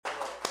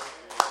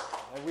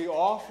And we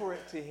offer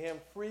it to him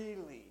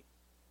freely.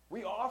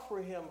 We offer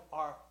him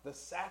the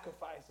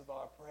sacrifice of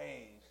our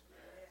praise.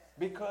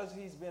 Because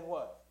he's been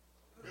what?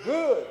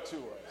 Good to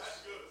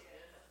us.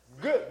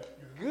 Good.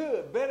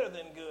 Good. Better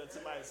than good,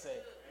 somebody say.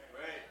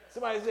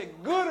 Somebody say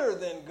gooder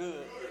than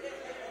good.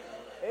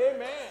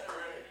 Amen.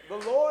 The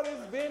Lord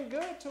has been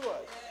good to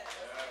us.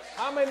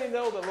 How many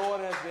know the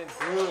Lord has been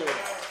good?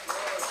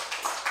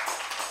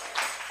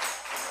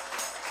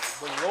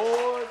 The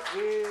Lord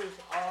is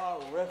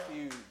our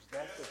refuge.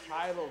 That's the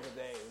title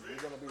today. We're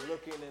going to be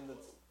looking in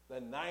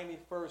the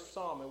 91st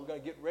Psalm, and we're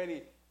going to get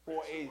ready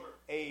for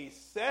a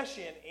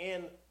session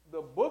in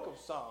the book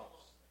of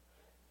Psalms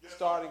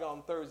starting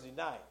on Thursday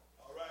night.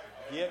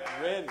 Get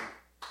ready,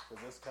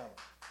 because it's coming.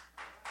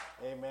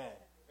 Amen.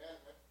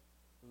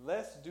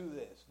 Let's do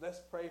this. Let's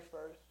pray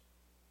first.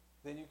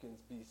 Then you can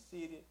be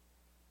seated,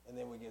 and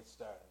then we get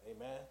started.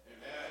 Amen?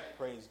 Amen.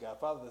 Praise God.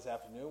 Father, this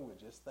afternoon, we're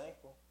just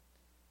thankful.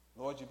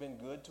 Lord, you've been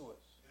good to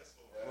us. Yes,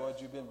 Lord,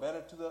 you've been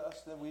better to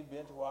us than we've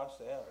been to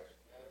ourselves.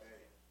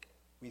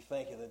 We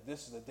thank you that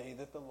this is the day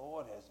that the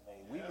Lord has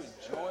made. We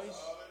rejoice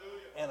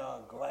and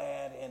are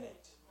glad in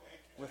it.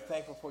 We're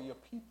thankful for your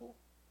people.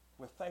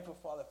 We're thankful,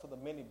 Father, for the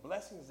many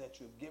blessings that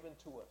you have given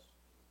to us.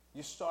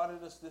 You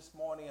started us this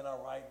morning in our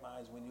right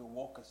minds when you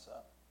woke us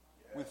up.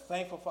 We're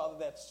thankful, Father,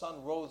 that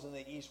sun rose in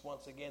the east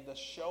once again to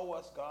show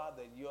us, God,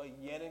 that you're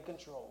yet in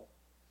control.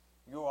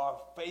 You're our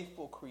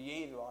faithful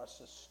creator, our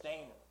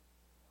sustainer.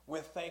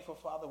 We're thankful,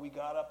 Father, we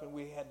got up and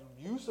we had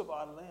use of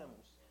our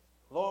limbs.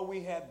 Lord,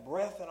 we had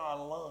breath in our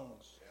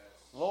lungs.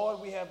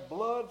 Lord, we have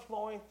blood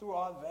flowing through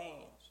our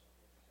veins.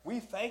 We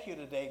thank you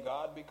today,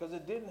 God, because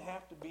it didn't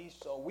have to be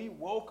so. We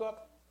woke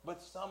up,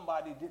 but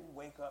somebody didn't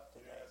wake up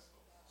today.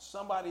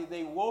 Somebody,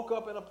 they woke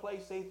up in a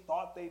place they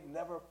thought they'd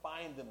never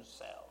find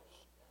themselves.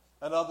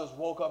 And others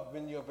woke up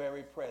in your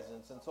very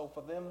presence. And so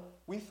for them,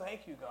 we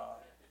thank you, God.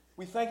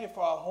 We thank you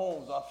for our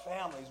homes, our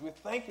families. We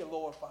thank you,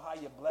 Lord, for how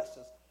you blessed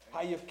us,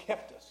 how you've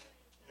kept us.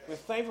 We're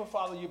thankful,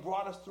 Father, you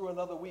brought us through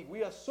another week.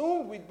 We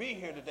assumed we'd be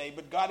here today,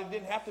 but God, it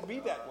didn't have to be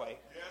that way.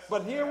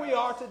 But here we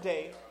are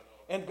today,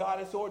 and God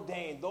has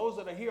ordained. Those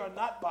that are here are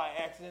not by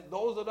accident.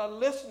 Those that are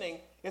listening,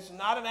 it's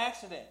not an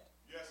accident.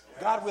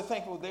 God, we're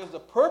thankful there's a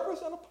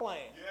purpose and a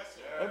plan.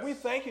 And we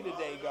thank you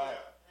today, God.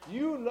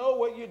 You know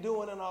what you're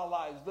doing in our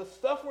lives. The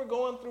stuff we're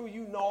going through,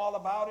 you know all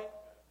about it.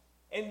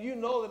 And you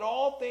know that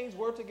all things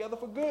work together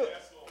for good.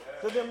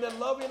 To them that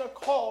love you and are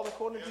called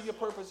according to your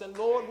purpose. And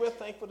Lord, we're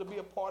thankful to be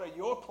a part of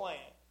your plan.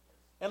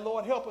 And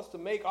Lord, help us to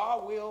make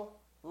our will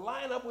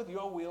line up with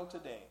your will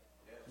today.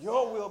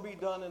 Your will be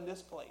done in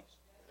this place.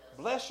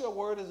 Bless your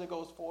word as it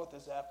goes forth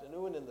this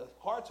afternoon in the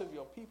hearts of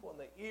your people and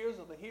the ears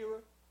of the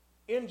hearer.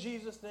 In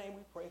Jesus' name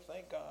we pray.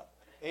 Thank God.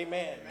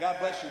 Amen. God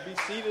bless you. Be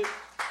seated.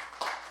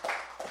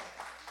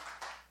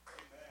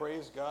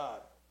 Praise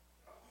God.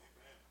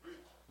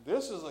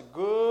 This is a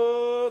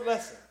good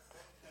lesson.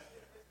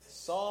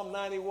 Psalm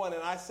 91.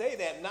 And I say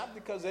that not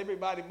because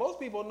most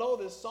people know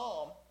this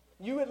psalm.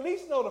 You at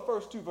least know the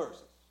first two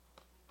verses.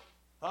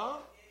 Huh?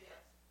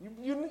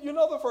 You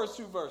know the first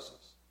two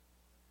verses.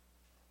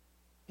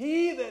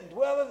 He that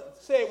dwelleth,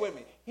 say it with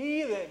me.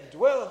 He that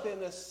dwelleth in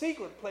the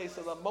secret place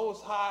of the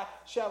Most High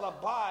shall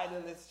abide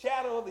in the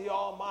shadow of the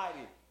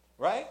Almighty.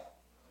 Right?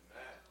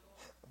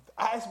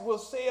 I will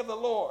say of the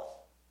Lord,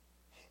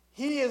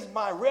 He is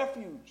my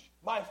refuge,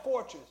 my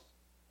fortress.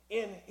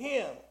 In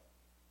him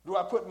do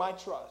I put my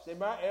trust.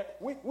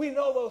 We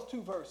know those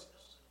two verses.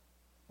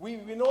 We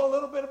know a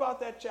little bit about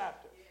that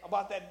chapter.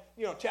 About that,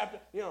 chapter,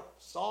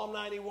 Psalm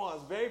 91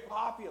 is very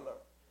popular.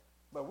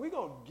 But we're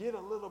going to get a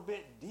little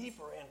bit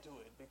deeper into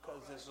it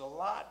because there's a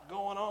lot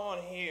going on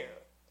here.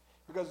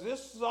 Because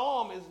this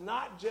psalm is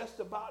not just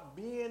about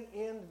being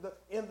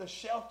in the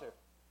shelter.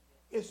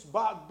 It's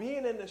about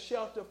being in the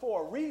shelter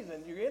for a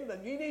reason. You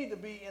need to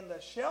be in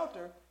the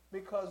shelter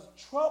because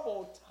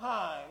troubled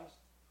times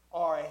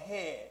are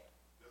ahead.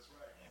 That's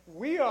right.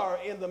 We are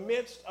in the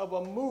midst of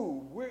a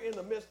move. We're in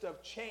the midst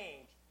of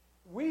change.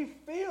 We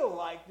feel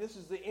like this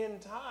is the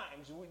end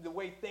times, the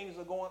way things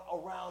are going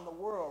around the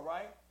world,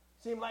 right?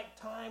 Seem like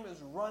time is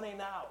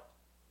running out.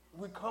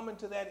 We're coming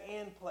to that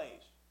end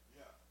place.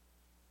 Yeah.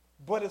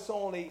 But it's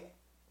only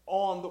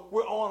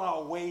we're on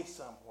our way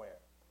somewhere.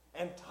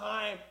 And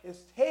time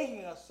is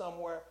taking us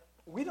somewhere.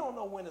 We don't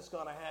know when it's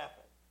going to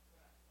happen.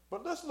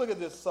 But let's look at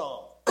this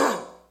psalm.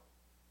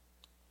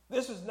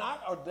 This is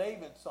not a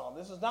David psalm.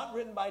 This is not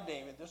written by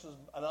David. This is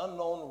an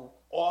unknown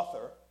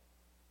author.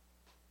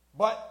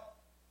 But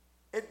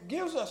it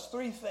gives us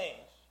three things.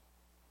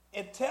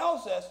 It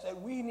tells us that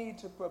we need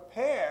to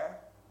prepare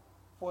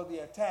for the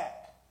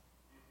attack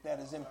that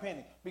is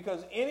impending.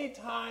 Because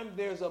anytime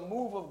there's a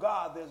move of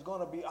God, there's going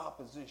to be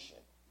opposition.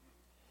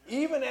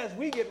 Even as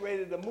we get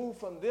ready to move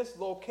from this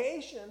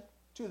location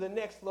to the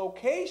next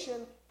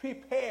location,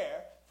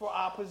 prepare for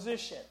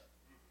opposition.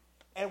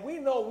 And we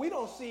know we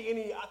don't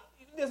see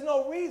there's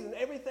no reason.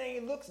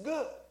 Everything looks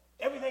good.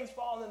 Everything's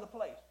falling into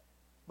place.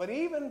 But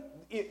even,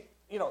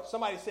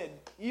 somebody said,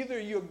 either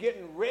you're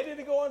getting ready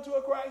to go into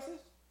a crisis,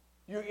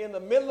 you're in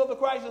the middle of the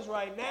crisis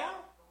right now,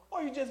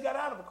 or you just got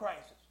out of a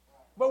crisis.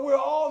 But we're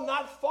all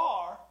not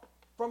far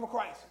from a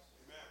crisis.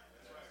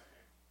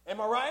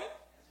 Am I right?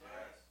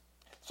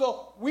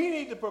 So we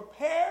need to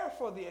prepare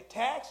for the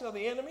attacks of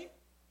the enemy.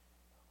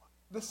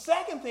 The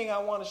second thing I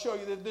want to show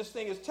you that this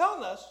thing is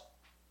telling us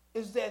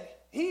is that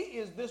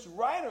this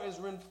writer is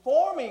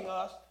informing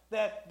us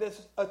that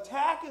this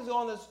attack is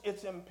on us,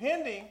 it's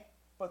impending,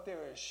 but there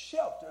is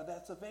shelter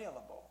that's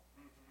available.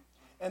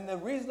 And the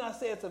reason I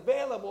say it's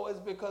available is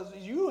because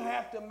you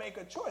have to make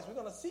a choice. We're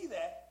going to see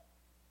that,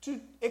 to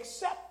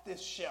accept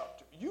this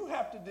shelter. You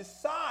have to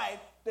decide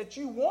that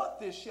you want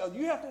this shelter.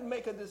 You have to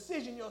make a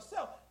decision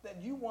yourself that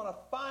you want to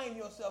find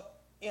yourself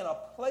in a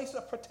place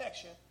of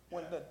protection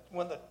when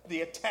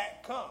the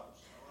attack comes.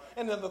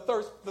 And then the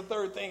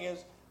third thing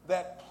is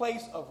that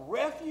place of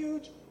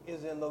refuge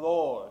is in the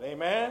Lord.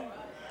 Amen?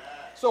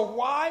 So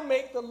why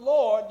make the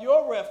Lord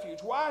your refuge?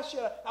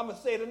 I'm going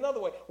to say it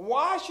another way.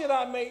 Why should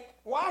I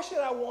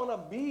want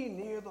to be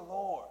near the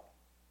Lord?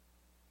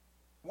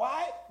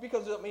 Why?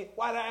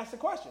 Why did I ask the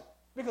question?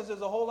 Because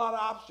there's a whole lot of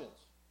options.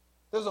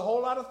 There's a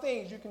whole lot of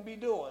things you can be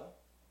doing,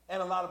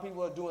 and a lot of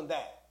people are doing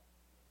that.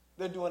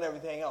 They're doing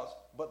everything else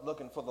but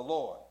looking for the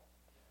Lord.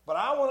 But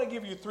I want to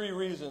give you 3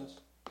 reasons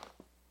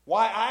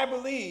why I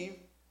believe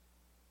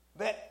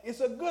that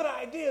it's a good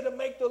idea to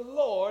make the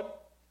Lord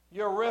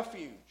your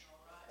refuge.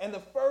 And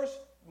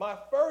my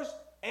first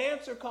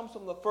answer comes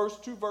from the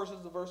first 2 verses,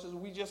 the verses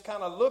we just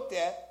kind of looked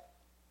at,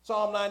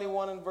 Psalm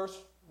 91 and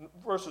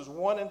verses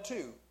 1 and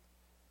 2.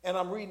 And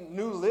I'm reading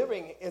New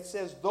Living. It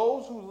says,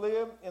 those who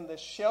live in the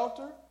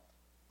shelter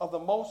of the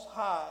Most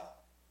High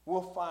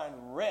will find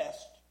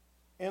rest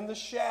in the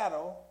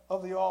shadow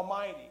of the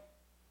Almighty.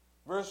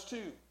 Verse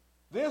 2,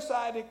 this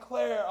I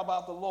declare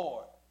about the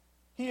Lord.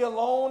 He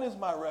alone is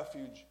my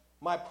refuge,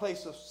 my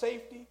place of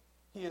safety.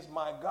 He is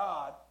my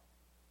God,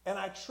 and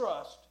I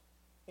trust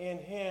in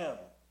him.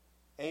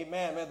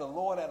 Amen. May the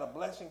Lord add a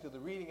blessing to the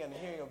reading and the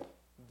hearing of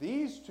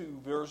these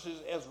 2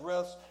 verses as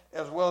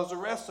well as the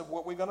rest of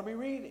what we're going to be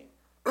reading.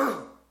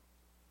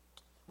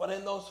 But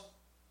in those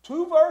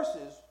 2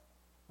 verses,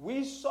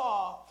 we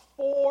saw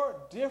 4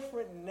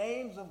 different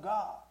names of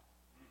God.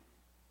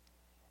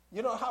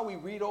 You know how we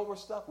read over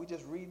stuff? We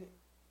just read it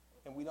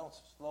and we don't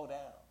slow down.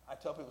 I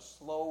tell people,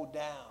 slow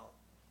down.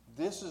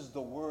 This is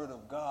the Word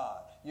of God.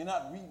 You're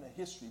not reading a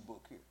history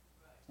book here.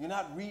 You're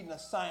not reading a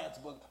science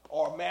book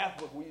or a math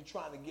book where you're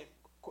trying to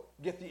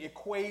get the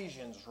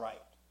equations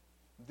right.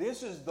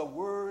 This is the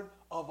Word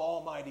of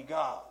Almighty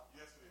God.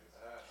 Yes,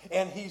 it is.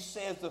 And he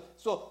says,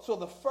 so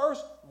the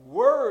first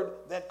word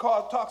that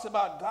talks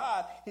about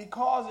God, he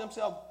calls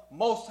himself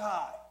Most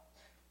High.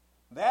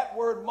 That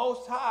word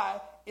Most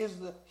High is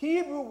the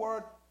Hebrew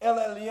word El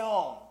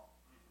Elyon.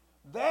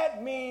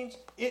 That means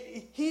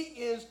he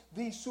is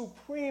the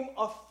supreme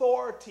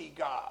authority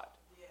God.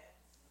 Yes.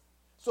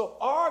 So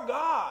our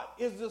God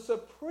is the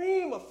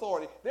supreme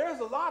authority. There's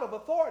a lot of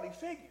authority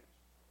figures.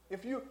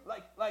 If you,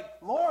 like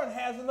Lauren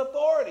has an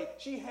authority.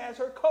 She has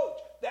her coach.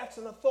 That's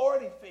an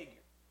authority figure.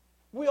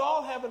 We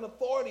all have an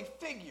authority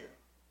figure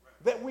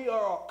that we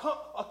are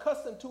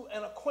accustomed to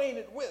and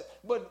acquainted with.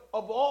 But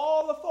of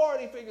all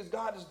authority figures,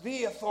 God is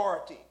the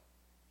authority.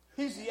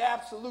 He's the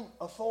absolute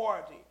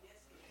authority.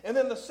 And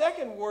then the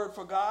second word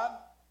for God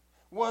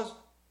was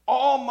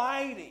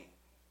Almighty.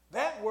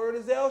 That word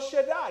is El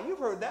Shaddai. You've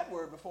heard that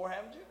word before,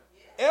 haven't you?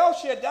 El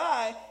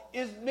Shaddai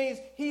means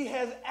he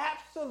has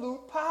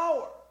absolute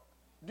power.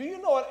 Do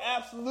you know what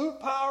absolute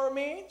power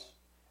means?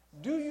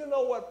 Do you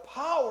know what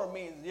power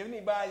means?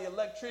 Anybody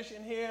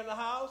electrician here in the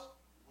house?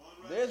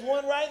 There's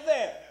one right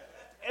there.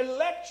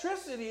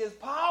 Electricity is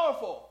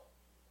powerful.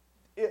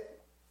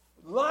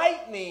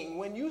 Lightning,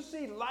 when you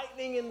see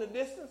lightning in the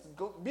distance,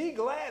 be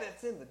glad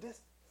it's in the distance.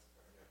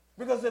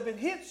 Because if it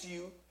hits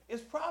you, you're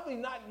probably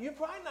not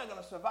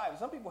going to survive it.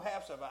 Some people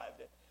have survived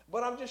it.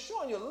 But I'm just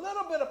showing you a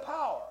little bit of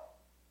power.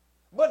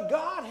 But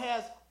God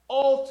has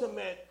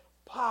ultimate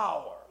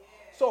power.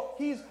 So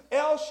he's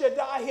El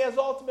Shaddai, he has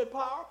ultimate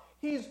power.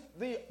 He's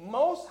the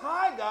Most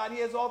High God, he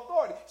has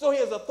authority. So he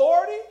has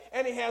authority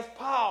and he has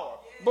power.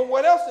 But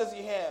what else does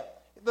he have?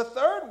 The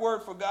third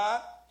word for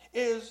God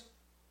is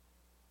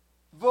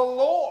the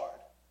Lord.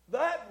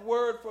 That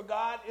word for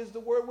God is the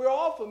word we're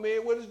all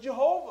familiar with, is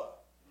Jehovah.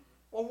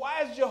 Well,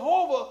 why is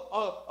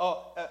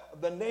Jehovah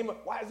the name of,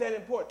 why is that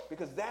important?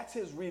 Because that's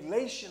his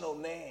relational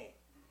name.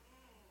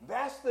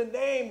 That's the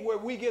name where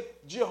we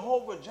get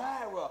Jehovah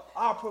Jireh,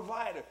 our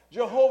provider.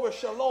 Jehovah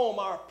Shalom,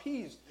 our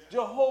peace.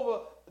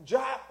 Jehovah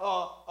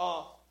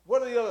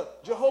what are the other?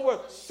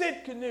 Jehovah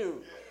Sidkenu.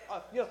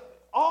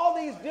 All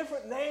these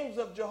different names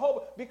of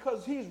Jehovah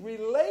because he's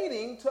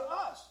relating to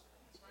us.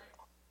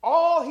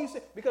 All he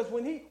said, because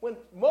when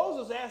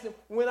Moses asked him,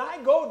 when I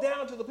go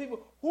down to the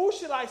people, who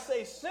should I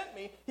say sent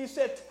me? He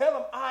said, tell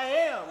them I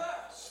am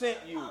sent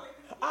you.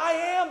 I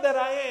am that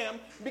I am,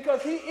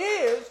 because he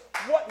is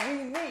what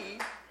we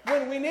need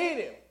when we need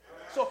him.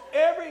 So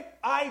every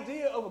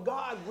idea of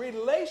God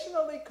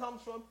relationally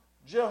comes from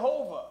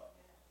Jehovah.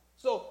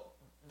 So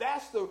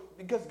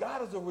because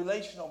God is a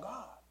relational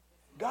God.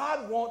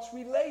 God wants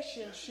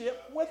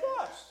relationship with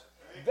us.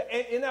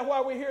 Isn't that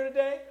why we're here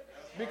today?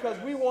 because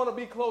we want to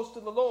be close to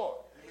the Lord.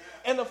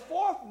 And the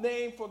fourth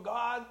name for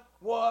God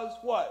was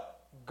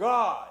what?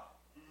 God.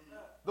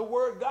 The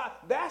word God.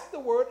 That's the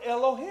word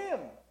Elohim.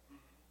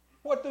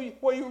 Where do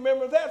you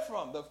remember that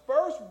from? The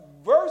first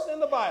verse in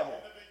the Bible.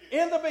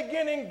 In the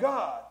beginning,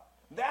 God.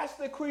 That's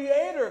the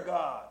creator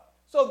God.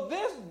 So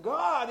this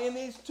God in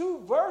these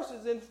two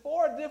verses in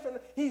four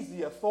different, he's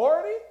the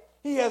authority,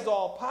 he has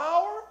all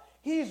power,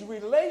 he's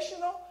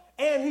relational,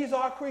 and he's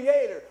our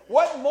creator.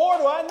 What more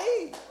do I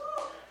need?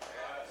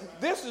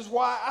 This is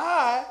why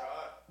I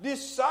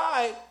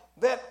decide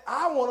that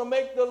I want to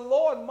make the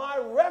Lord my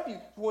refuge.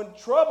 When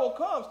trouble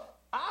comes,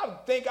 I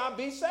think I'll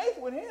be safe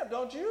with him,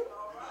 don't you?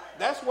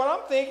 That's what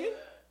I'm thinking.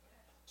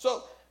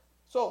 So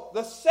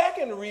the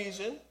second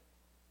reason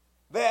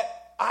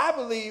that I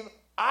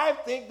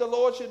think the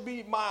Lord should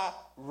be my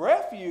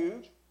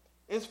refuge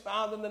is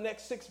found in the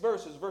next 6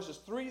 verses, verses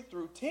 3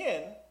 through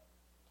 10.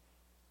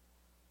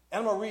 And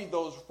I'm going to read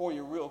those for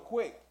you real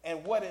quick.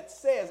 And what it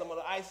says, I'm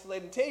going to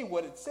isolate and tell you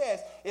what it says.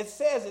 It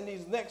says in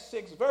these next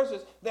 6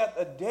 verses that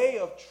a day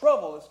of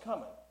trouble is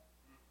coming.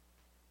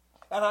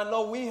 And I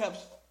know we have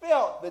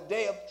felt the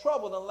day of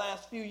trouble in the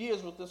last few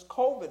years with this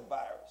COVID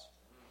virus.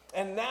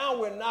 And now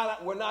we're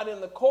not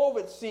in the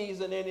COVID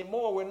season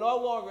anymore. We're no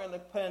longer in the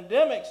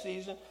pandemic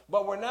season,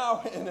 but we're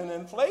now in an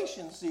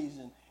inflation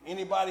season.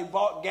 Anybody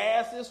bought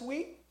gas this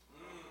week?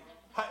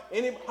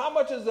 How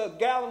much is a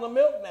gallon of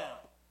milk now?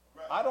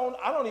 I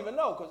don't even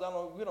know because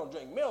we don't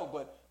drink milk,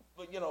 but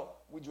we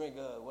drink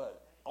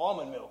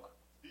almond milk.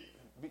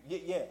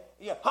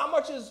 Yeah. How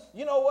much is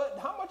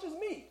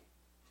meat?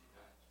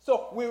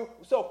 So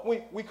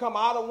we come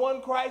out of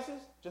one crisis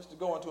just to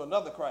go into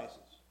another crisis.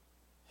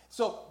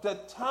 So the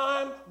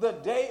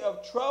day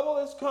of trouble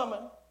is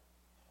coming,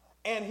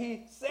 and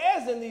he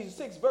says in these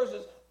 6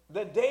 verses,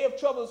 the day of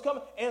trouble is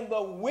coming, and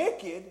the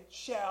wicked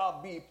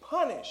shall be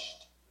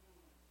punished.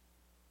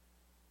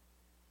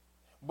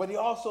 But he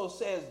also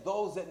says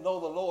those that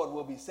know the Lord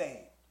will be saved.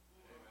 Amen.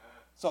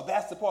 So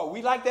that's the part.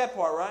 We like that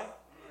part, right?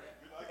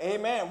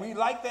 Amen. We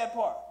like that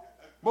part.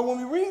 But when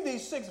we read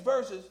these 6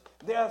 verses,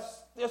 there's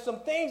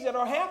some things that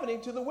are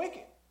happening to the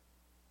wicked.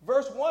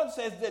 Verse 1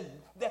 says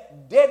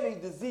that deadly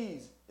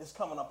disease is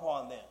coming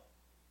upon them.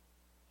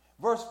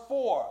 Verse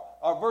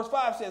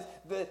 5 says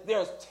that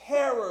there's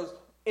terrors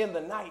in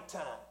the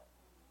nighttime.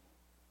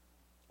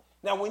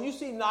 Now, when you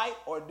see night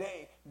or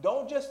day,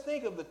 don't just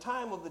think of the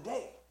time of the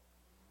day,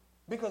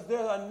 because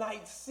there are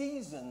night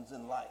seasons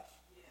in life.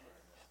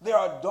 There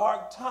are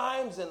dark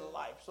times in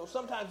life. So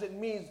sometimes it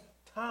means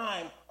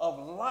time of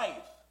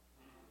life.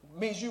 It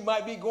means you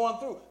might be going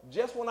through.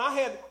 Just when I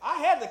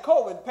had the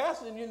COVID,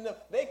 Pastor,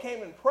 they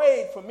came and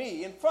prayed for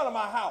me in front of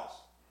my house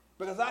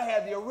because I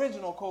had the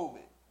original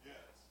COVID. Yes.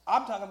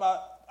 I'm talking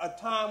about a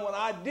time when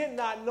I did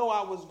not know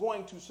I was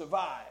going to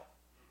survive.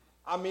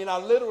 I mean, I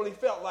literally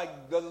felt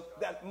like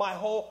that my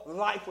whole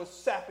life was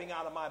sapping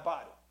out of my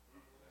body.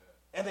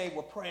 And they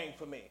were praying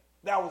for me.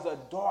 That was a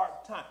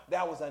dark time.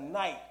 That was a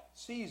night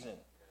season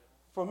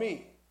for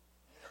me.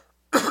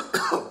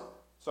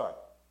 Sorry.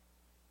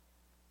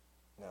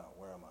 Now,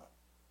 where am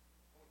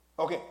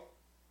I? Okay.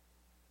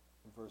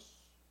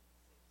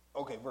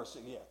 Verse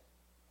 6, yeah.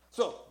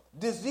 So,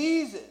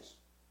 diseases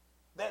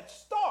that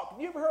stalk.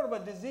 You ever heard of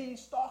a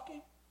disease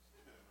stalking?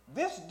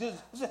 This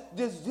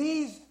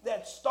disease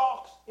that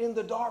stalks in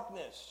the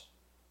darkness.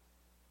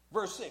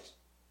 Verse 6.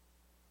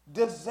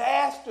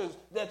 Disasters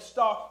that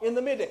stalk in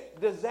the midday.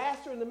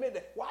 Disaster in the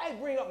midday. Why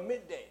bring up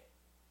midday?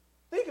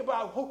 Think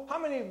about how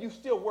many of you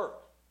still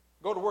work.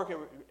 Go to work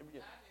every.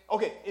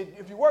 Okay,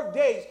 if you work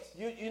days,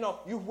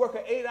 you work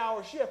an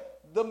 8-hour shift.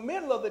 The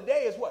middle of the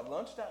day is what?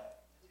 Lunchtime.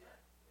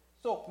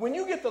 So when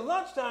you get to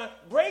lunchtime,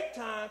 break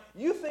time,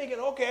 you thinking,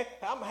 okay,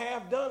 I'm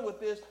half done with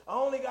this. I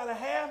only got a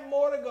half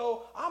more to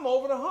go. I'm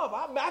over the hump.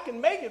 I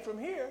can make it from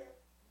here.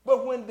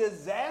 But when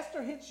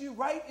disaster hits you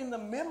right in the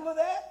middle of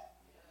that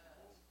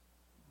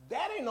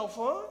ain't no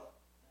fun.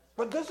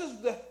 But this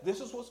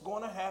is what's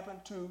going to happen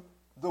to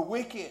the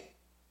wicked.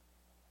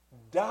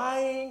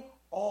 Dying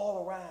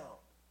all around.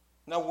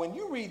 Now, when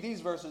you read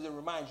these verses, it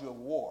reminds you of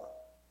war.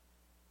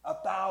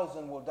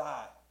 1,000 will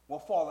die, will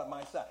fall at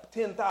my side.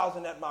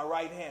 10,000 at my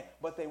right hand,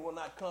 but they will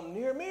not come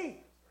near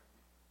me.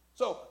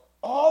 So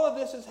all of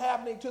this is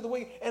happening to the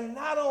wicked. And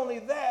not only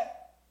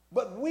that,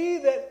 but we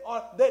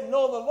that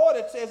know the Lord,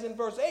 it says in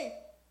verse 8,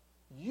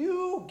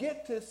 you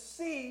get to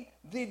see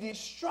the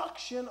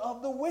destruction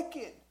of the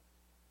wicked.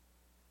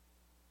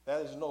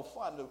 That is no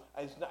fun.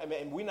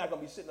 We're not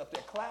going to be sitting up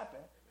there clapping.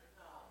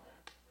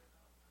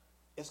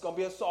 It's going to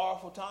be a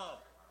sorrowful time.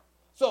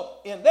 So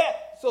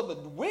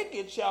the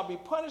wicked shall be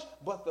punished,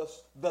 but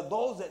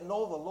those that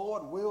know the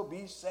Lord will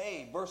be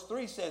saved. Verse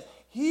 3 says,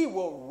 he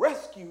will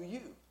rescue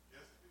you.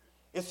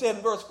 It said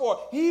in verse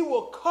 4, he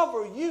will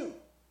cover you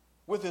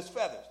with his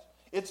feathers.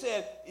 It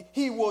said,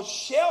 he will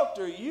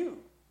shelter you.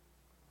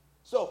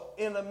 So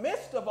in the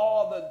midst of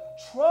all the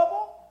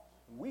trouble,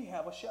 we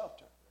have a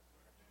shelter.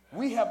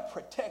 We have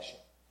protection.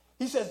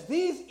 He says,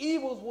 these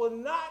evils will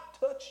not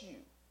touch you.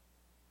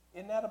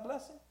 Isn't that a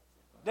blessing?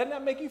 Doesn't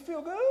that make you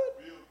feel good?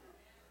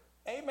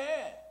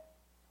 Amen.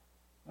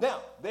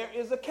 Now, there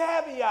is a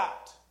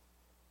caveat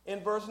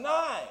in verse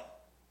 9.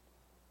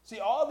 See,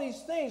 all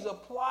these things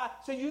apply.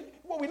 So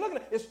what we're looking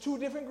at is two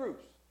different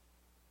groups.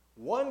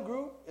 One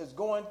group is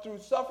going through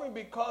suffering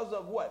because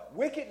of what?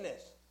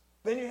 Wickedness.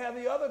 Then you have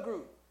the other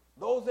group,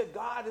 those that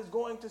God is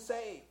going to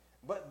save.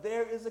 But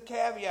there is a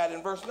caveat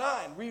in verse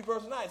 9. Read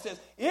verse 9. It says,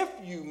 if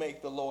you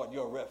make the Lord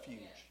your refuge.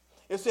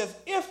 It says,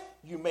 if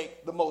you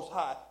make the Most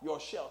High your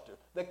shelter.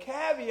 The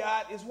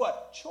caveat is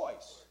what?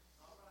 Choice.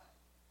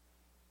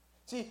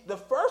 See, the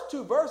first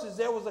two verses,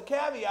 there was a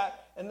caveat,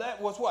 and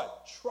that was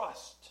what?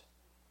 Trust.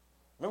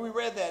 Remember we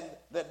read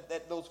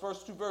that those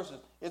first two verses.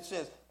 It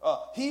says,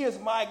 he is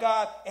my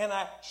God, and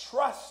I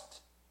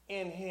trust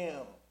in him.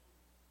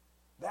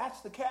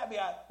 That's the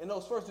caveat in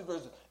those first two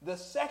verses. The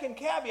second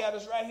caveat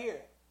is right here.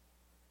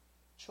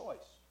 Choice.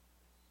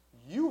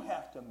 You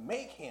have to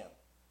make him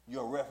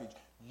your refuge.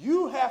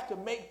 You have to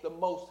make the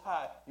Most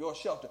High your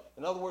shelter.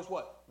 In other words,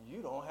 what?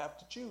 You don't have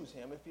to choose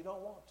him if you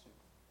don't want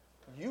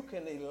to. You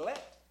can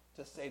elect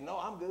to say, no,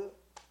 I'm good.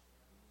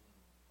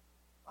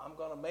 I'm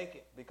going to make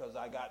it because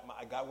I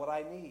got what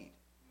I need.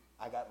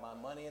 I got my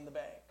money in the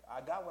bank.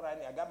 I got what I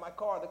need. I got my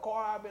car. The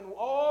car I've been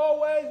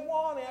always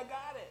wanting. I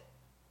got it.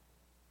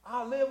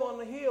 I live on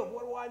the hill.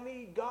 What do I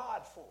need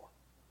God for?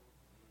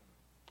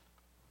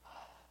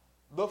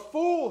 The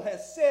fool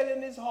has said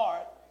in his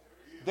heart,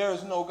 there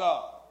is no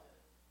God.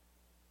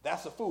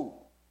 That's a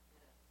fool.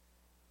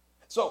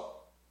 So,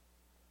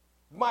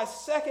 my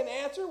second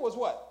answer was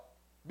what?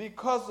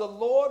 Because the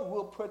Lord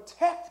will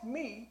protect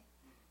me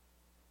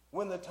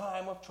when the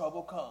time of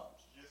trouble comes.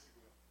 Yes, he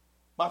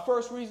will. My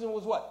first reason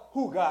was what?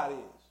 Who God is.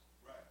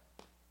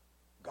 Right.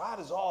 God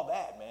is all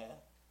that, man. Amen.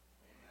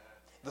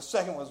 The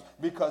second was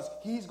because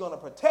he's going to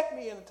protect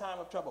me in the time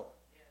of trouble.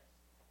 Yes.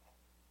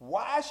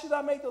 Why should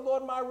I make the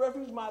Lord my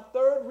refuge? My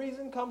third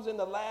reason comes in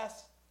the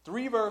last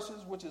three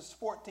verses, which is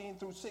 14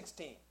 through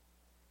 16.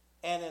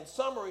 And in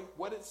summary,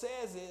 what it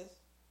says is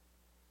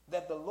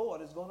that the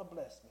Lord is going to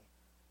bless me.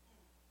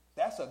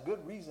 That's a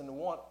good reason to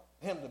want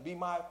him to be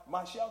my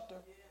shelter.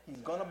 He's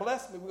going to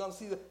bless me. We're going to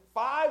see the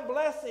 5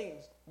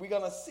 blessings we're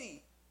going to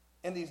see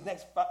in these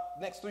next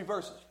three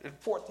verses,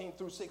 14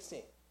 through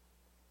 16.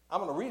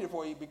 I'm going to read it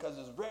for you because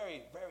it's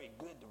very, very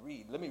good to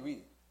read. Let me read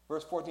it.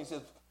 Verse 14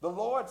 says, the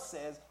Lord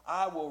says,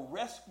 I will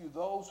rescue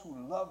those who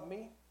love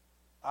me.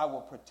 I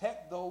will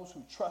protect those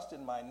who trust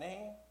in my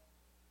name.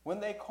 When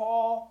they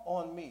call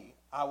on me,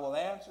 I will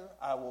answer.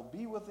 I will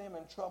be with them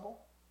in trouble.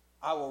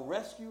 I will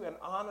rescue and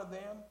honor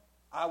them.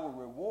 I will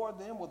reward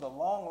them with a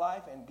long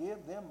life and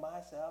give them my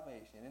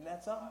salvation. Isn't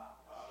that something?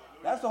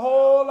 Hallelujah. That's a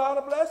whole lot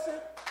of blessing.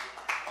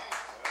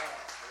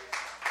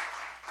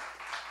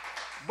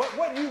 But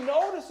what you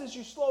notice as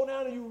you slow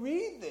down and you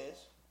read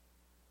this,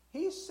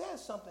 he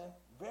says something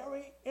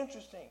very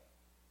interesting.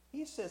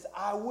 He says,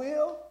 I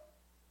will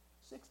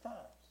 6 times.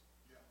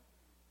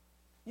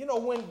 You know,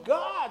 when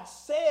God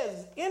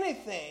says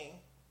anything,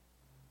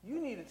 you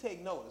need to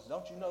take notice.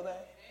 Don't you know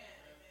that?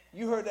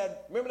 You heard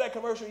that. Remember that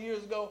commercial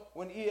years ago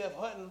when E.F.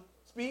 Hutton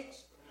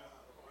speaks?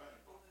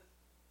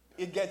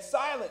 It gets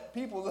silent.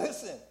 People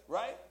listen,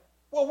 right?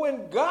 Well,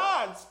 when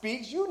God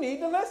speaks, you need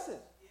to listen.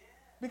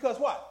 Because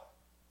what?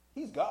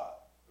 He's God.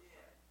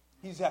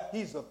 He's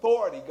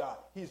authority God.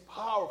 He's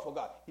powerful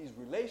God. He's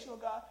relational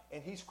God.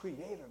 And he's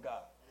creator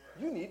God.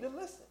 You need to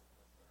listen.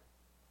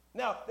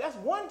 Now, that's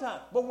one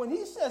time. But when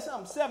he says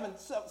something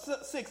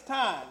 6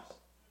 times,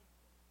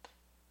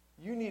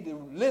 you need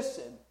to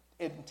listen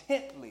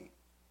intently.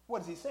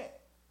 What is he saying?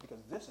 Because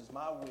this is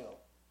my will.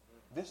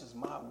 This is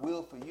my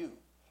will for you.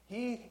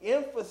 He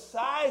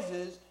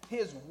emphasizes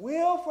his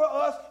will for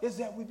us is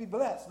that we be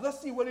blessed.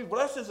 Let's see what he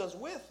blesses us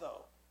with,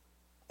 though.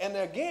 And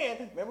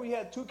again, remember we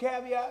had 2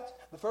 caveats?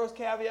 The first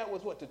caveat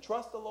was what? To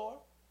trust the Lord.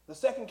 The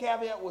second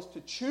caveat was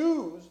to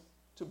choose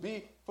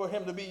for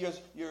him to be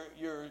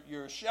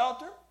your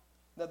shelter.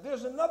 Now,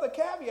 there's another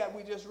caveat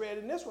we just read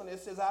in this one. It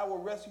says, I will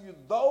rescue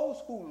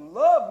those who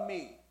love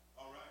me.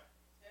 All right.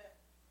 Yeah.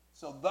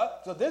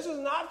 So this is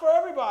not for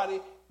everybody.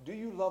 Do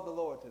you love the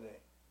Lord today?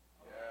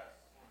 Yes.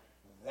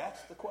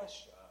 That's the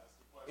question.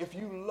 If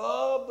you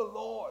love the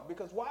Lord,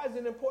 because why is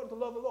it important to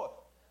love the Lord?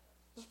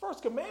 This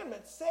first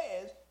commandment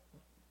says,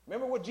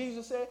 remember what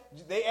Jesus said?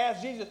 They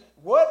asked Jesus,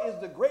 what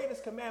is the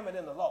greatest commandment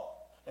in the law?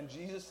 And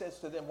Jesus says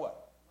to them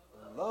what?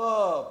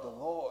 Love the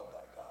Lord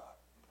thy God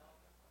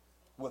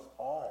with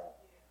all.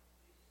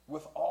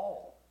 With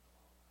all.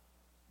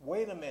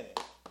 Wait a minute.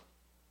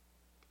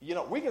 You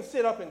know, we can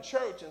sit up in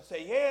church and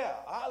say, yeah,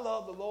 I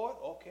love the Lord.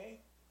 Okay.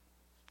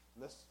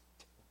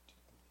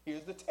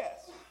 Here's the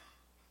test.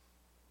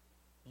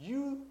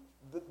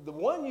 The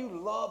one you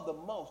love the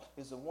most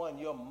is the one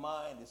your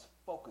mind is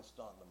focused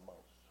on the most.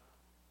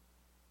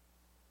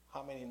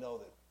 How many know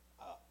that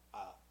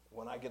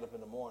when I get up in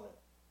the morning,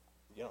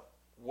 you know,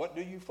 what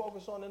do you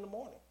focus on in the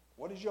morning?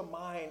 What is your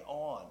mind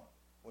on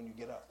when you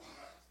get up?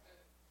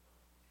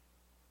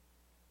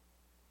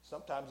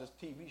 Sometimes it's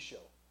TV show.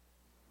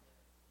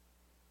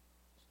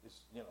 It's,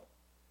 you know,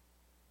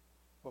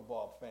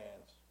 football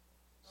fans,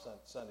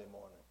 Sunday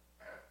morning,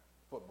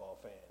 football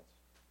fans.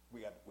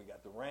 We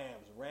got the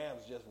Rams.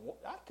 Rams just won.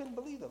 I couldn't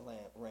believe the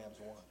Rams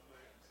won.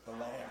 The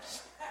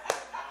Lambs.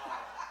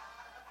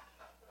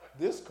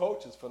 This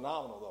coach is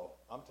phenomenal,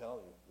 though. I'm telling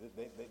you,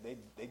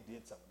 they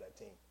did something to that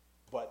team.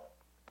 But,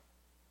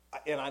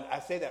 and I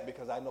say that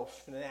because I know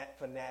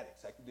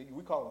fanatics.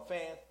 We call them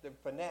fans. They're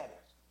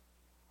fanatics.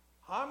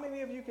 How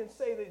many of you can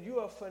say that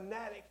you're a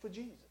fanatic for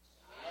Jesus?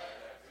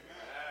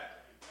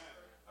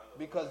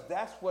 Because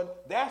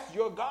that's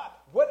your God.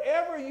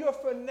 Whatever you're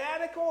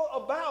fanatical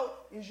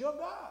about is your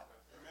God.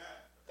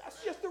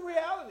 That's just the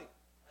reality.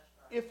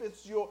 If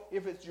it's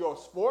your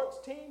sports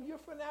team, you're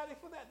fanatic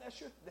for that. That's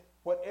your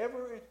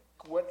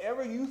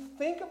whatever you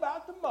think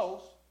about the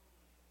most.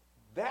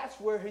 That's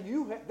what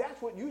you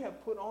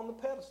have put on the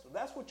pedestal.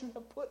 That's what you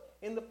have put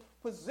in the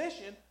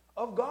position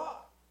of God.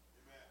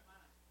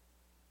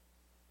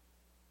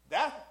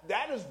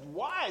 That is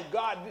why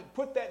God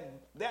put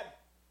that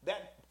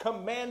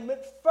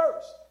commandment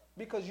first.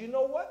 Because you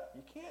know what?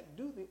 You can't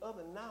do the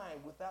other 9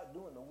 without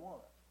doing the one.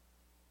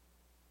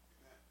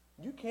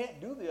 You can't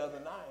do the other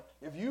 9.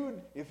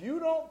 If you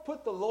don't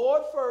put the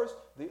Lord first,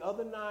 the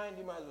other 9,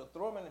 you might as well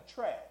throw them in the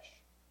trash.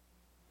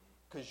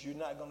 Because you're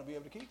not going to be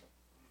able to keep them.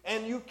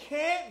 And you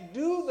can't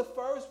do the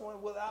first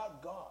one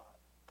without God.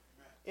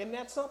 Isn't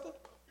that something?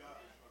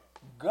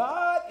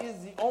 God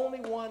is the only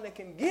one that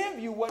can give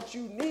you what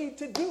you need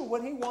to do,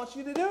 what he wants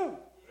you to do.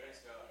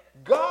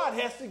 God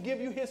has to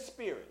give you his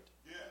spirit.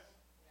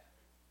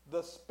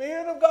 The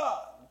Spirit of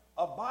God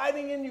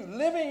abiding in you,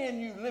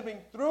 living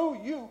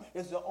through you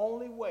is the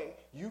only way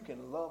you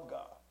can love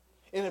God.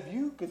 And if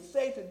you could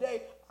say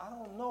today, I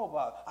don't know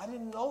about it, I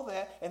didn't know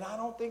that, and I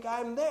don't think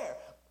I'm there.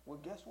 Well,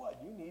 guess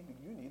what? You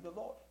need the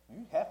Lord.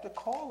 You have to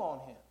call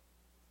on him.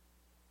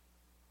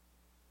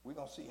 We're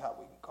going to see how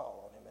we can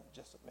call on him in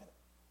just a minute.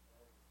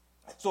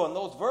 So in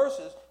those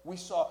verses, we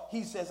saw,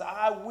 he says,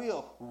 I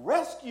will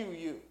rescue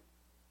you.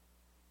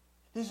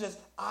 He says,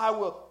 I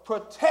will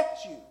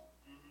protect you.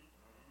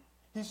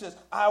 He says,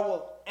 I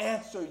will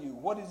answer you.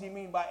 What does he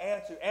mean by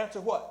answer? Answer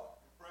what?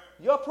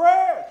 Your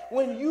prayers.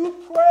 When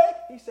you pray,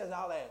 he says,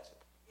 I'll answer.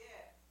 Yeah.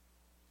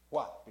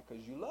 Why? Because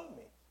you love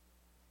me.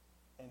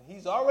 And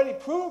he's already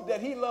proved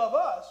that he loves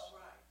us.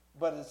 Right.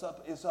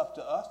 But it's up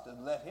to us to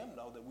let him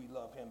know that we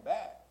love him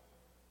back.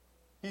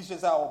 He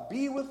says, I will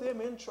be with him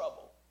in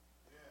trouble.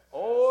 Yes.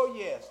 Oh,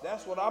 yes.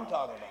 That's what I'm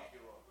talking about.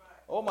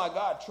 Oh, my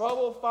God.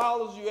 Trouble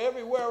follows you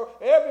everywhere.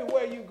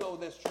 Everywhere you go,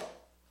 there's trouble.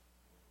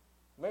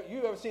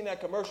 You ever seen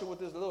that commercial with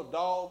this little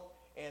dog?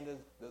 And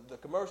the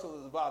commercial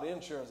is about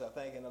insurance, I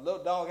think. And the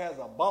little dog has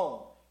a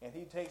bone. And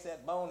he takes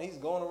that bone. He's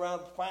going around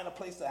to find a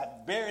place to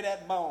bury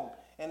that bone.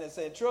 And they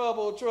say,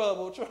 trouble,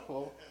 trouble,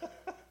 trouble.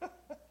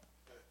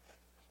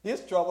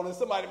 His trouble is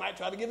somebody might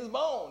try to get his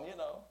bone, you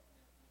know.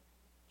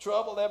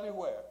 Trouble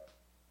everywhere.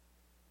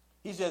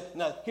 He says,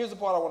 now here's the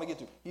part I want to get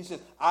to. He says,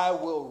 I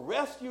will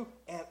rescue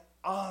and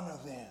honor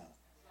them.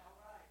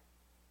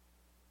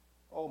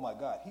 Oh, my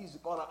God. He's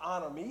going to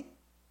honor me.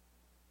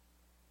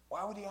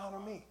 Why would he honor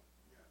me?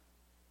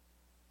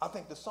 I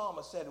think the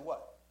psalmist said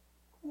what?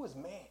 Who is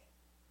man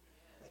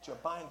that you're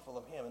mindful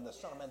of him, and the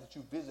son of man that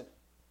you visit?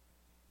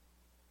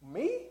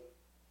 Me?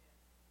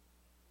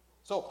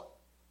 So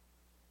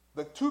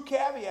the two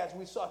caveats,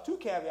 we saw two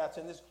caveats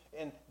in this,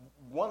 and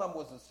one of them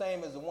was the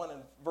same as the one in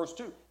verse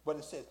 2, but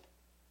it says,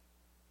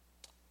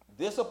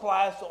 this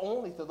applies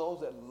only to those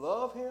that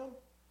love him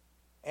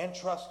and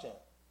trust him.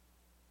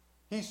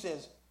 He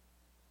says,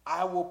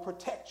 I will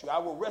protect you. I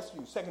will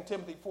rescue you. 2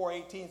 Timothy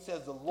 4:18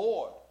 says, the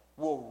Lord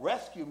will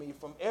rescue me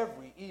from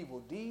every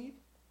evil deed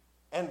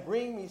and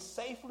bring me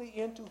safely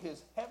into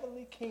his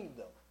heavenly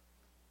kingdom.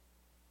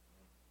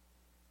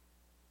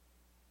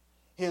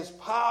 His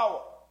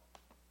power.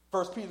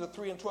 1 Peter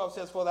 3:12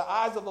 says, for the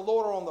eyes of the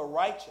Lord are on the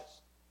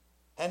righteous,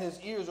 and his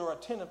ears are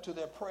attentive to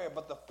their prayer.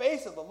 But the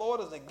face of the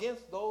Lord is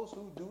against those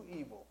who do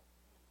evil.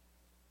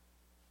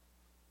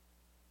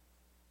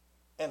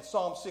 And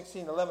Psalm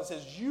 16:11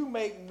 says, you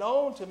make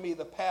known to me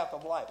the path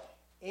of life.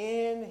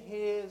 In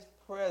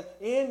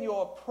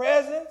your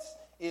presence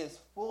is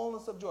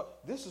fullness of joy.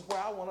 This is where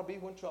I want to be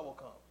when trouble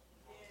comes.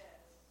 Yes.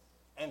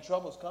 And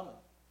trouble's coming.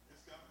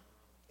 It's coming.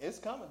 It's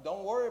coming.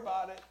 Don't worry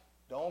about it.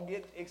 Don't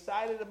get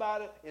excited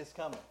about it. It's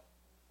coming.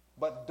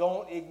 But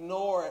don't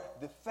ignore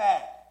the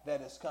fact that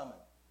it's coming.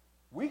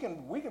 We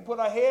can put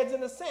our heads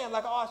in the sand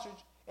like an ostrich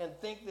and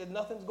think that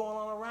nothing's going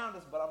on around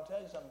us. But I'm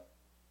telling you something.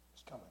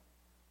 It's coming.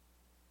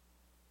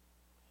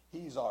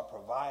 He's our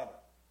provider.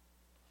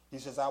 He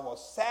says, I will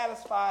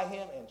satisfy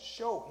him and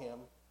show him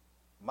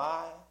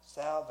my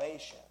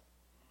salvation.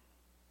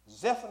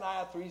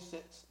 Zephaniah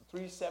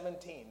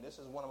 3:17. This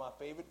is one of my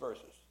favorite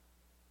verses.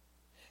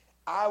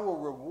 I will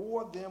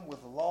reward them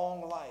with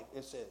long life,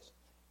 it says.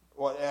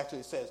 Or actually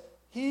it says,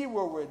 he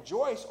will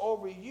rejoice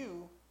over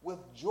you with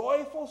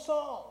joyful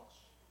songs.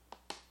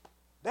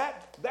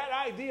 That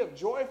idea of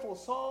joyful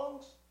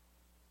songs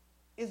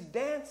is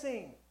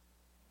dancing.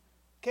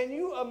 Can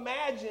you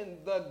imagine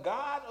the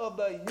God of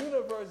the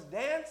universe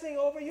dancing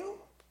over you?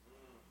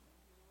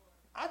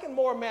 I can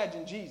more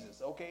imagine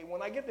Jesus, okay?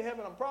 When I get to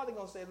heaven, I'm probably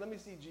going to say, let me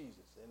see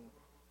Jesus. And,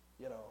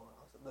 you know,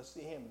 I'll say, let's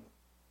see him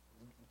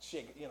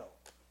shake it,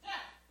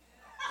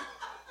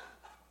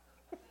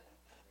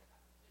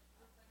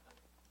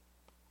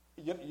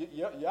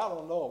 Y'all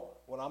don't know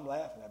what I'm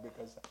laughing at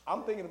because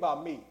I'm thinking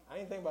about me. I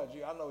ain't thinking about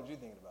you. I know what you're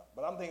thinking about.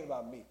 But I'm thinking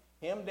about me.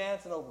 Him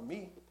dancing over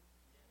me.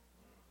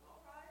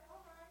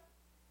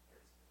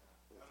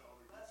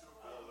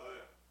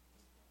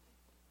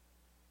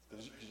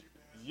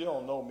 You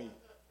don't know me.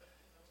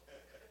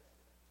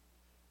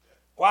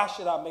 Why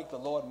should I make the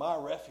Lord my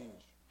refuge?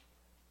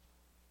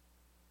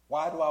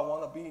 Why do I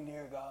want to be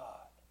near God?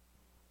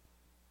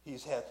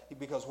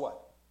 Because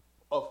what?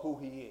 Of who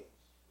he is.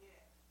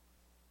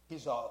 He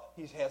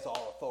has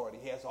all authority.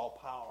 He has all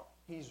power.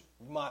 He's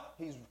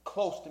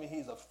close to me.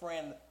 He's a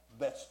friend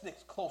that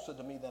sticks closer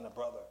to me than a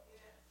brother.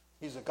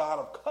 He's a God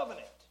of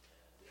covenant.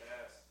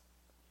 Yes.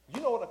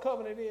 You know what a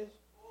covenant is?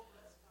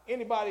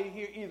 Anybody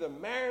here either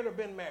married or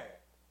been married?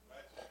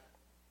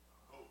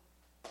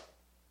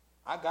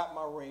 I got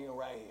my ring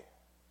right here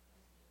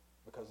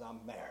because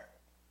I'm married.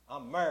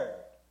 I'm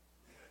married.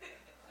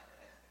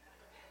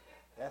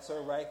 That's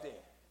her right there.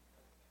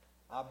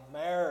 I'm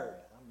married.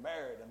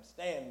 I'm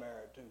staying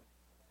married too.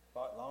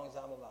 As long as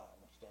I'm alive,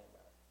 I'm staying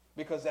married.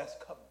 Because that's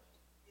covenant.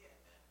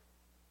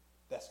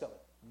 That's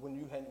covenant. When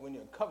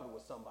you're in covenant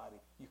with somebody,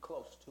 you're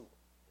close to it.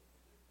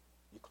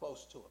 You're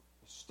close to it.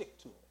 You stick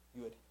to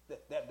it.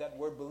 That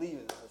word believe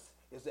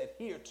is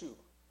adhere to.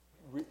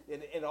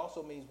 It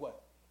also means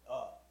what?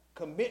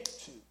 Commit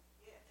to.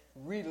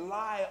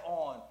 Rely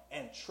on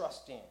and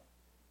trust in.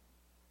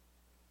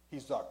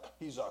 He's our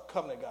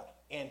covenant God,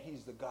 and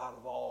he's the God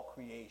of all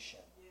creation.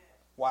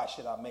 Why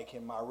should I make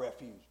him my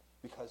refuge?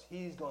 Because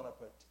he's going to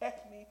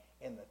protect me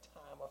in the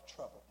time of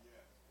trouble.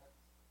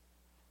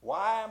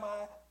 Why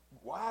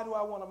do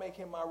I want to make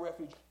him my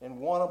refuge and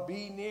want to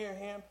be near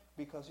him?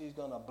 Because he's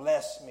going to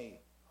bless me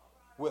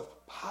with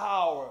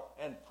power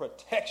and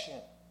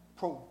protection,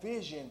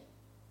 provision,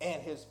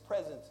 and his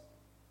presence,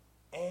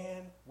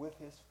 and with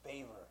his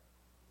favor.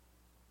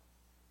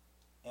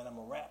 And I'm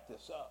going to wrap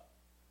this up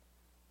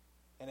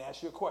and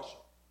ask you a question.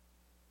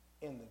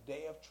 In the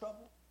day of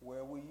trouble,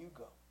 where will you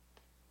go?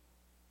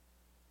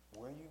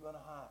 Where are you going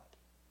to hide?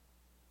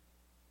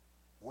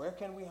 Where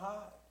can we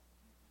hide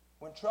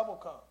when trouble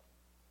comes?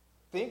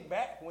 Think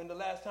back when the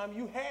last time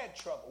you had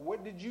trouble.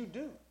 What did you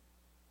do?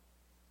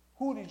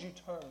 Who did you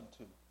turn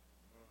to?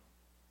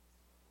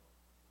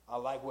 I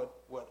like what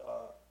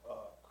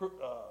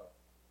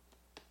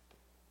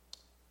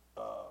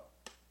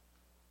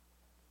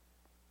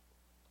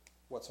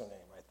what's her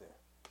name right there?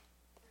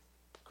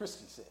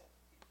 Christy said.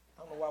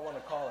 I don't know why I want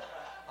to call her.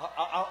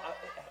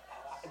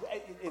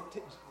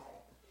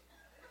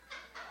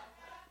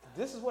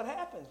 This is what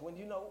happens when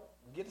you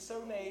get a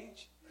certain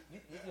age.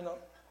 You know,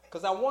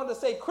 because I wanted to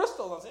say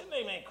Crystal. I said, her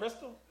name ain't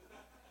Crystal.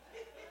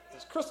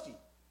 It's Christy.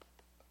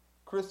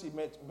 Christy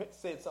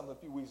said something a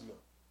few weeks ago.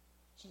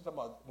 She's talking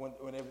about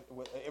when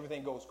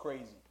everything goes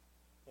crazy.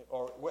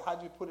 Or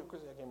how'd you put it,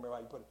 Christy? I can't remember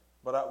how you put it.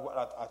 But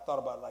I thought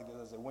about it like this.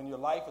 I said, when your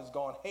life has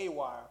gone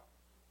haywire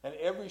and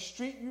every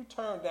street you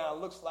turn down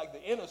looks like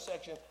the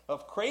intersection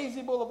of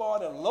Crazy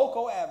Boulevard and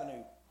Loco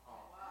Avenue,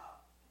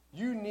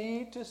 you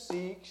need to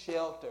seek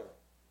shelter.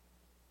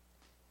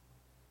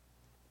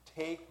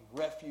 Take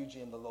refuge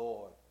in the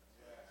Lord.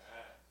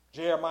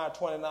 Jeremiah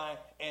 29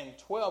 and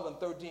 12 and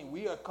 13.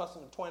 We are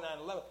accustomed to 29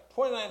 and 11.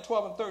 29,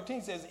 12 and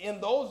 13 says,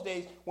 in those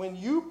days, when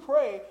you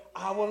pray,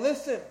 I will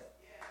listen.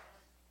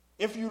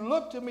 If you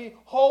look to me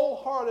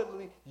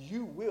wholeheartedly,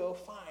 you will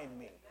find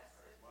me.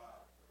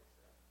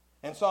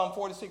 And Psalm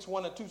 46,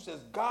 1 and 2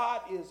 says,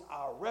 God is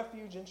our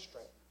refuge and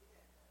strength,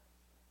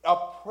 a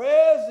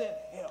present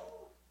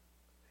help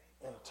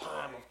in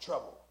time of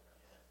trouble.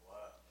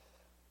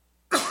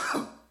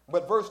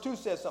 But verse 2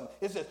 says something.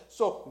 It says,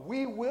 so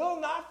we will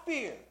not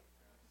fear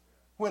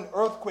when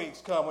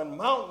earthquakes come, when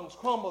mountains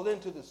crumble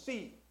into the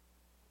sea.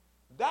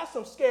 That's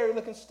some scary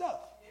looking stuff.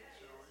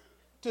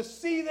 To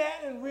see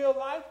that in real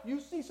life, you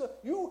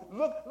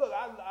look,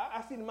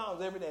 I see the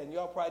mountains every day, and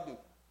y'all probably do.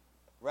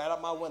 Right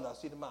out my window, I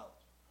see the mountains.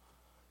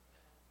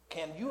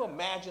 Can you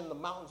imagine the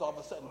mountains all of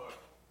a sudden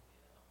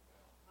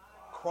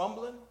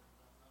crumbling?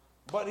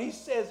 But he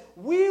says,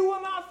 we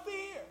will not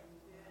fear.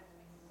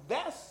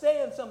 That's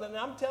saying something, and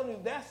I'm telling you,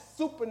 that's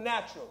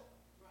supernatural.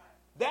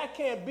 That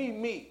can't be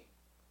me.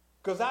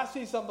 Because I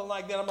see something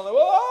like that, I'm like,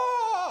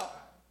 oh!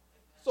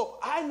 So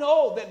I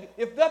know that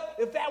if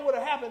that would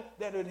have happened,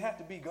 that it would have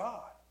to be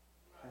God.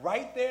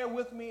 Right there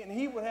with me, and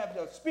he would have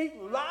to speak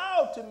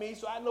loud to me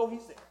so I know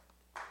he's there.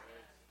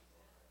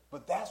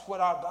 But that's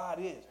what our God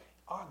is.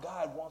 Our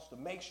God wants to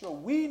make sure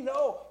we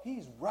know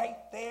he's right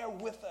there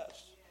with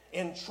us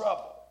in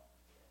trouble.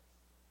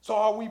 So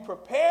are we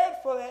prepared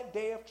for that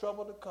day of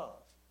trouble to come?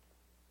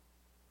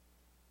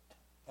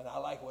 And I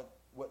like what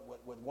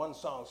one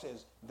song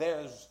says,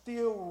 there's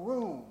still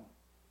room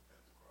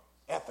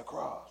at the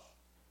cross.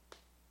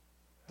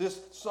 This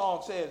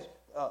song says,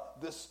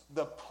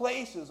 the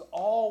place is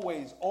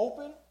always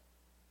open.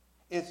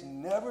 It's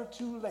never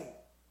too late.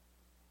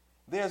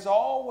 There's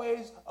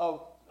always a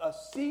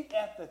seat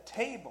at the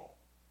table.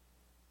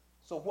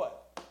 So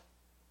what?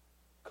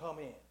 come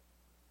in.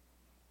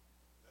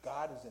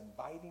 God is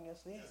inviting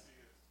us in.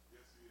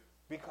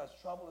 Because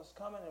trouble is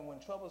coming, and when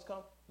trouble is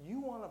coming, you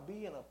want to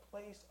be in a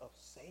place of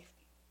safety.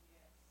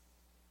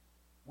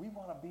 We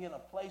want to be in a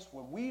place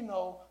where we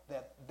know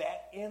that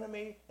that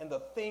enemy and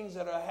the things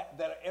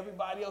that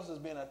everybody else has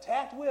been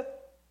attacked with,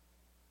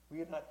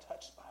 we are not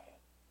touched by it.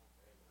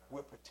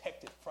 We're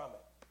protected from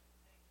it.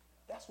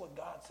 That's what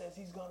God says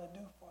he's going to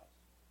do for us.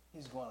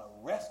 He's going to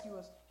rescue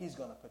us. He's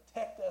going to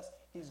protect us.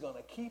 He's going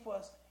to keep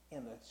us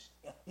in the...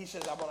 He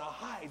says, I'm going to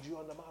hide you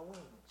under my wings.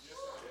 Yes.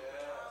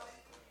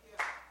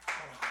 I'm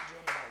going to hide you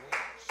under my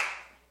wings.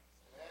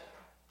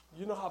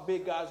 You know how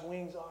big God's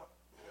wings are?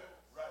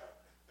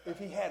 If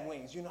he had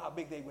wings, you know how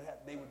big they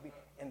would be.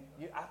 And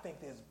I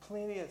think there's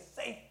plenty of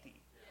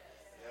safety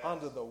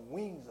under the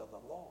wings of the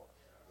Lord.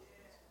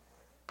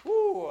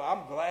 Ooh,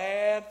 I'm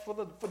glad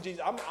for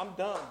Jesus. I'm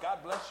done.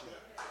 God bless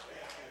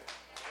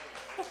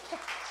you.